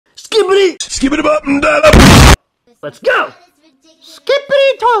Skibidi! Skibidi bop and da. Let's go!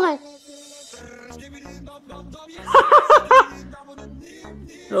 Skibidi toilet!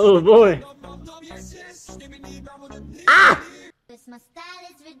 Oh boy. Ah!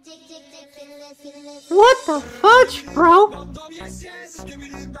 What the fudge, bro?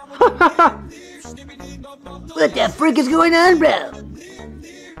 What the frick is going on, bro?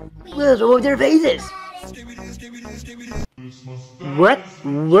 What's wrong with their faces? What?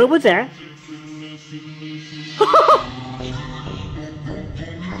 What was that?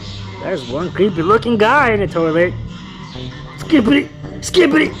 There's one creepy looking guy in the toilet. Skibidi!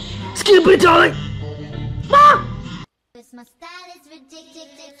 Skibidi! Skibidi toilet! Ah!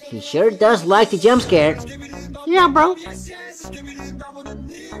 He sure does like the jump scare. Yeah, bro.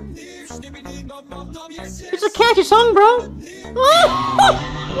 It's a catchy song, bro. Oh,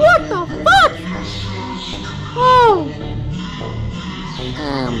 what the fuck? Oh.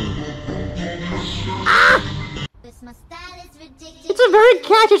 Ah! It's a very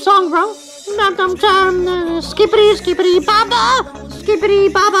catchy song, bro. Skippity, skippity, baba, skippity,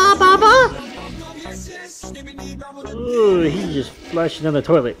 baba, baba. Ooh, he just flushed down the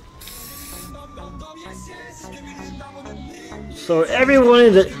toilet. So everyone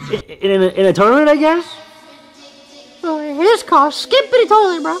is in a toilet, I guess? So it is called Skippity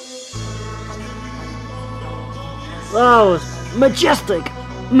Toilet, bro. Wow, it's majestic!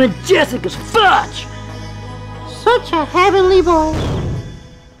 Majestic as fudge! Such a heavenly boy.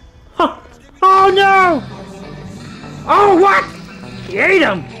 Huh. Oh no! Oh what? He ate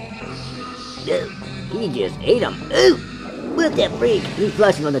him! He just ate him. Ooh! What the freak? He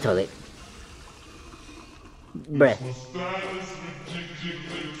flushed him on the toilet. Bruh.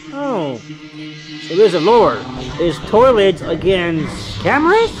 Oh. So there's a lore. Is toilets against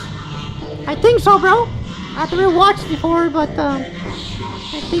cameras? I think so, bro. I've never watched before, but I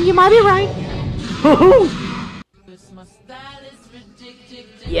think you might be right.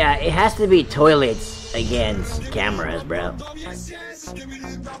 Yeah, it has to be toilets against cameras, bro.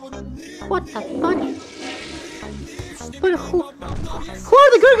 What the fudge? But who are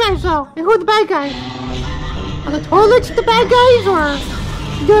the good guys, though? And who are the bad guys? Are the toilets the bad guys, or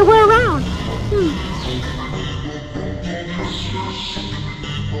the other way around?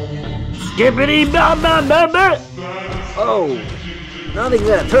 Skippity ba ba ba ba! Oh, now they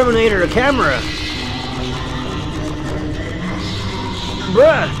got a Terminator camera.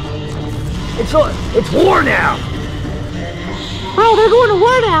 Bruh, it's war now. Bro, they're going to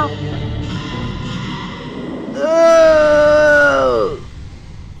war now. Oh!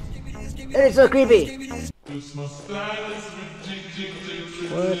 That is so creepy.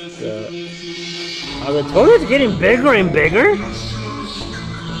 What the? Are the toilets getting bigger and bigger?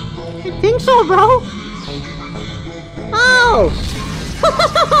 I think so, bro. Oh!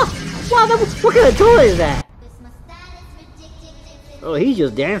 Wow, what kind of toilet is that? Oh, he's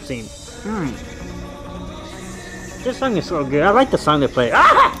just dancing. This song is so good. I like the song they play.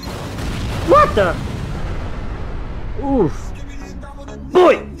 Ah! What the? Oof.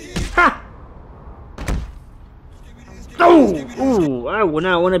 Boy! Ha! Oh! Ooh, I would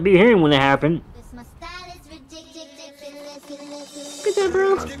not want to be here when that happened. Look at that,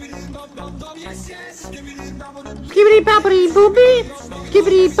 bro. Skibbity boppity boopy.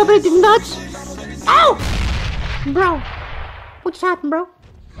 Skibbity boppity nuts. Ow! Bro. What just happened, bro?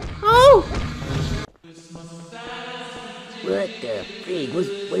 Oh! What the freak? What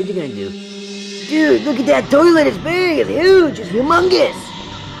are you gonna do? Dude, look at that toilet. It's big. It's huge. It's humongous.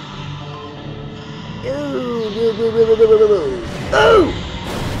 Oh!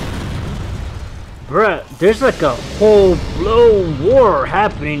 Bruh, there's like a full-blown war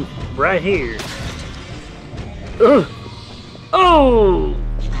happening right here. Ugh. Oh!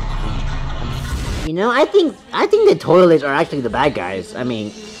 You know, I think the toilets are actually the bad guys. I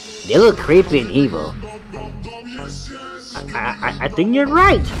mean, they look creepy and evil. I think you're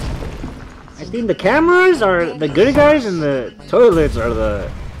right. I think the cameras are the good guys and the toilets are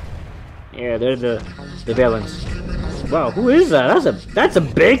they're the villains. Wow, who is that? That's a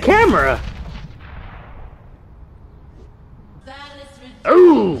big camera.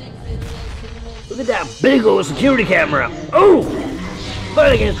 Oh! Look at that big old security camera. Oh!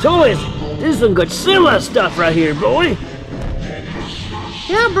 Fight against toys. This is some Godzilla stuff right here, boy.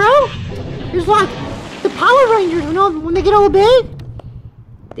 Yeah, bro. It's like the Power Rangers, you know, when they get all big.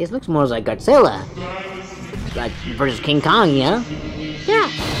 This looks more like Godzilla. Like versus King Kong, you know? Yeah.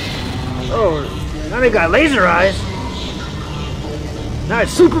 Oh, now they got laser eyes. Now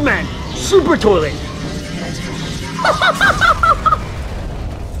it's Superman. Super toilet.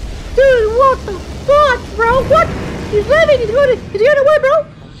 Dude, what the fuck, bro? What? He's living. He's going away, bro.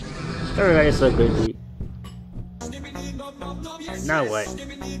 That is so crazy. Now what?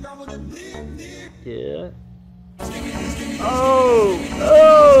 Yeah.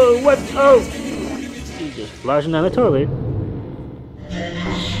 Oh, what? Oh, he's just flushing down the toilet.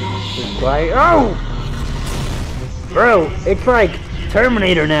 Just quiet. Oh, bro, it's like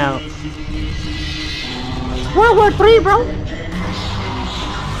Terminator now. World War III, bro.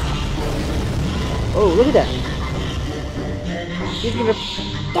 Oh, look at that. He's gonna.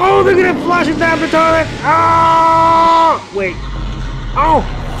 Oh, they're gonna flush it down the toilet. Oh, wait. Oh,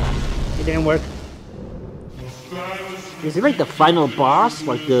 it didn't work. Is it like the final boss?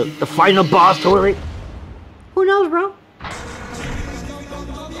 Like the final boss toilet? Who knows, bro?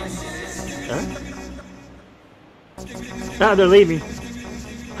 Huh? Ah, they're leaving.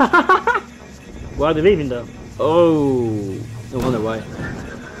 Why are they leaving though? Oh, no wonder why.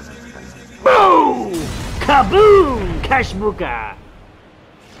 Boom! Kaboom! Kashbuka!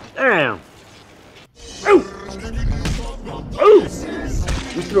 Damn! Oh! Oh!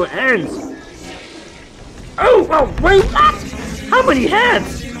 We throw hands! Oh! Oh! Wait! What? How many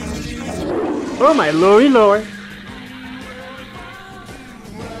hands? Oh my lordy lord!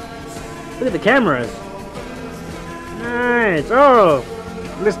 Look at the cameras! Nice! Oh!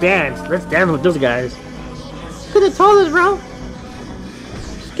 Let's dance! Let's dance with those guys! Look at the toilets, bro.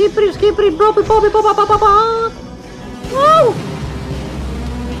 Skibidi, skibidi, bro, bo, bo, bo, bo, bo, bo, bo. Whoa!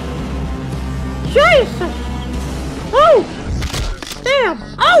 Jesus! Oh! Damn!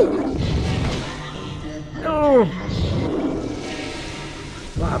 Oh! Oh!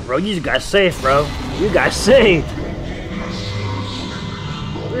 Wow, bro, you just got safe, bro. You got saved.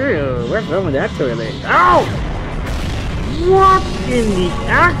 Ew, where's wrong with that toilet? Ow! What in the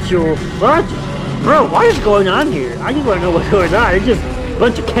actual fuck? Bro, what is going on here? I just want to know what's going on. It's just a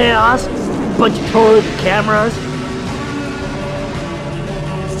bunch of chaos, a bunch of toilets and cameras.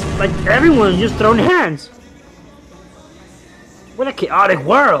 Like, everyone's just throwing hands. What a chaotic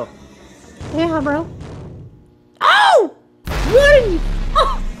world. Yeah, bro. Oh! What in...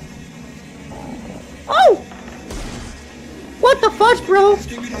 Oh! Oh! What the fudge, bro?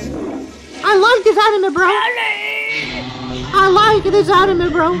 I like this anime, bro. I like this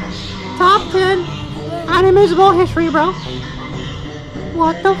anime, bro. Top 10 animes of all history, bro.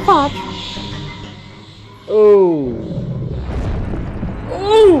 What the fuck? Oh.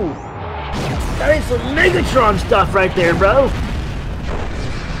 Oh! That is some Megatron stuff right there, bro.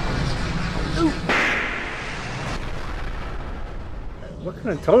 Ooh. What kind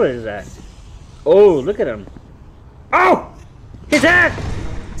of toilet is that? Oh, look at him. Oh! His head!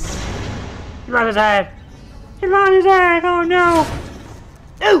 He lost his head. He lost his head. Oh no!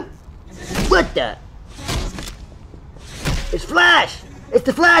 Oh! What the? It's Flash! It's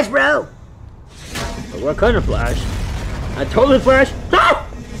the Flash, bro! What kind of Flash? A toilet Flash? Ah!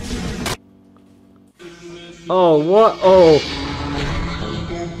 Oh, what? Oh!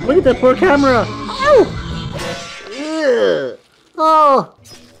 Look at that poor camera! Oh! Ew. Oh!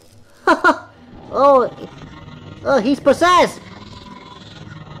 Oh! Oh, he's possessed!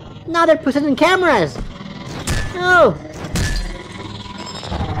 Now they're possessing cameras! No!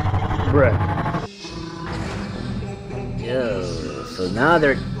 Bruh. Yo, so now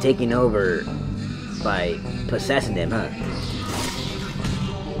they're taking over by possessing them, huh?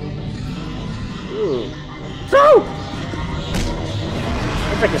 Ooh. So!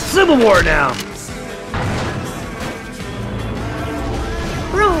 It's like a civil war now!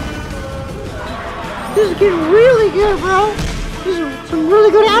 Bro, this is getting really good, bro. This is some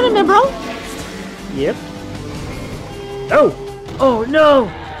really good anime, bro. Yep. Oh! Oh no!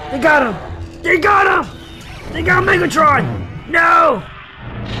 They got him! They got him! They got Megatron! No!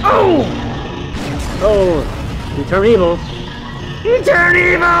 Oh! Oh! He turned evil! He turned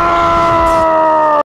evil!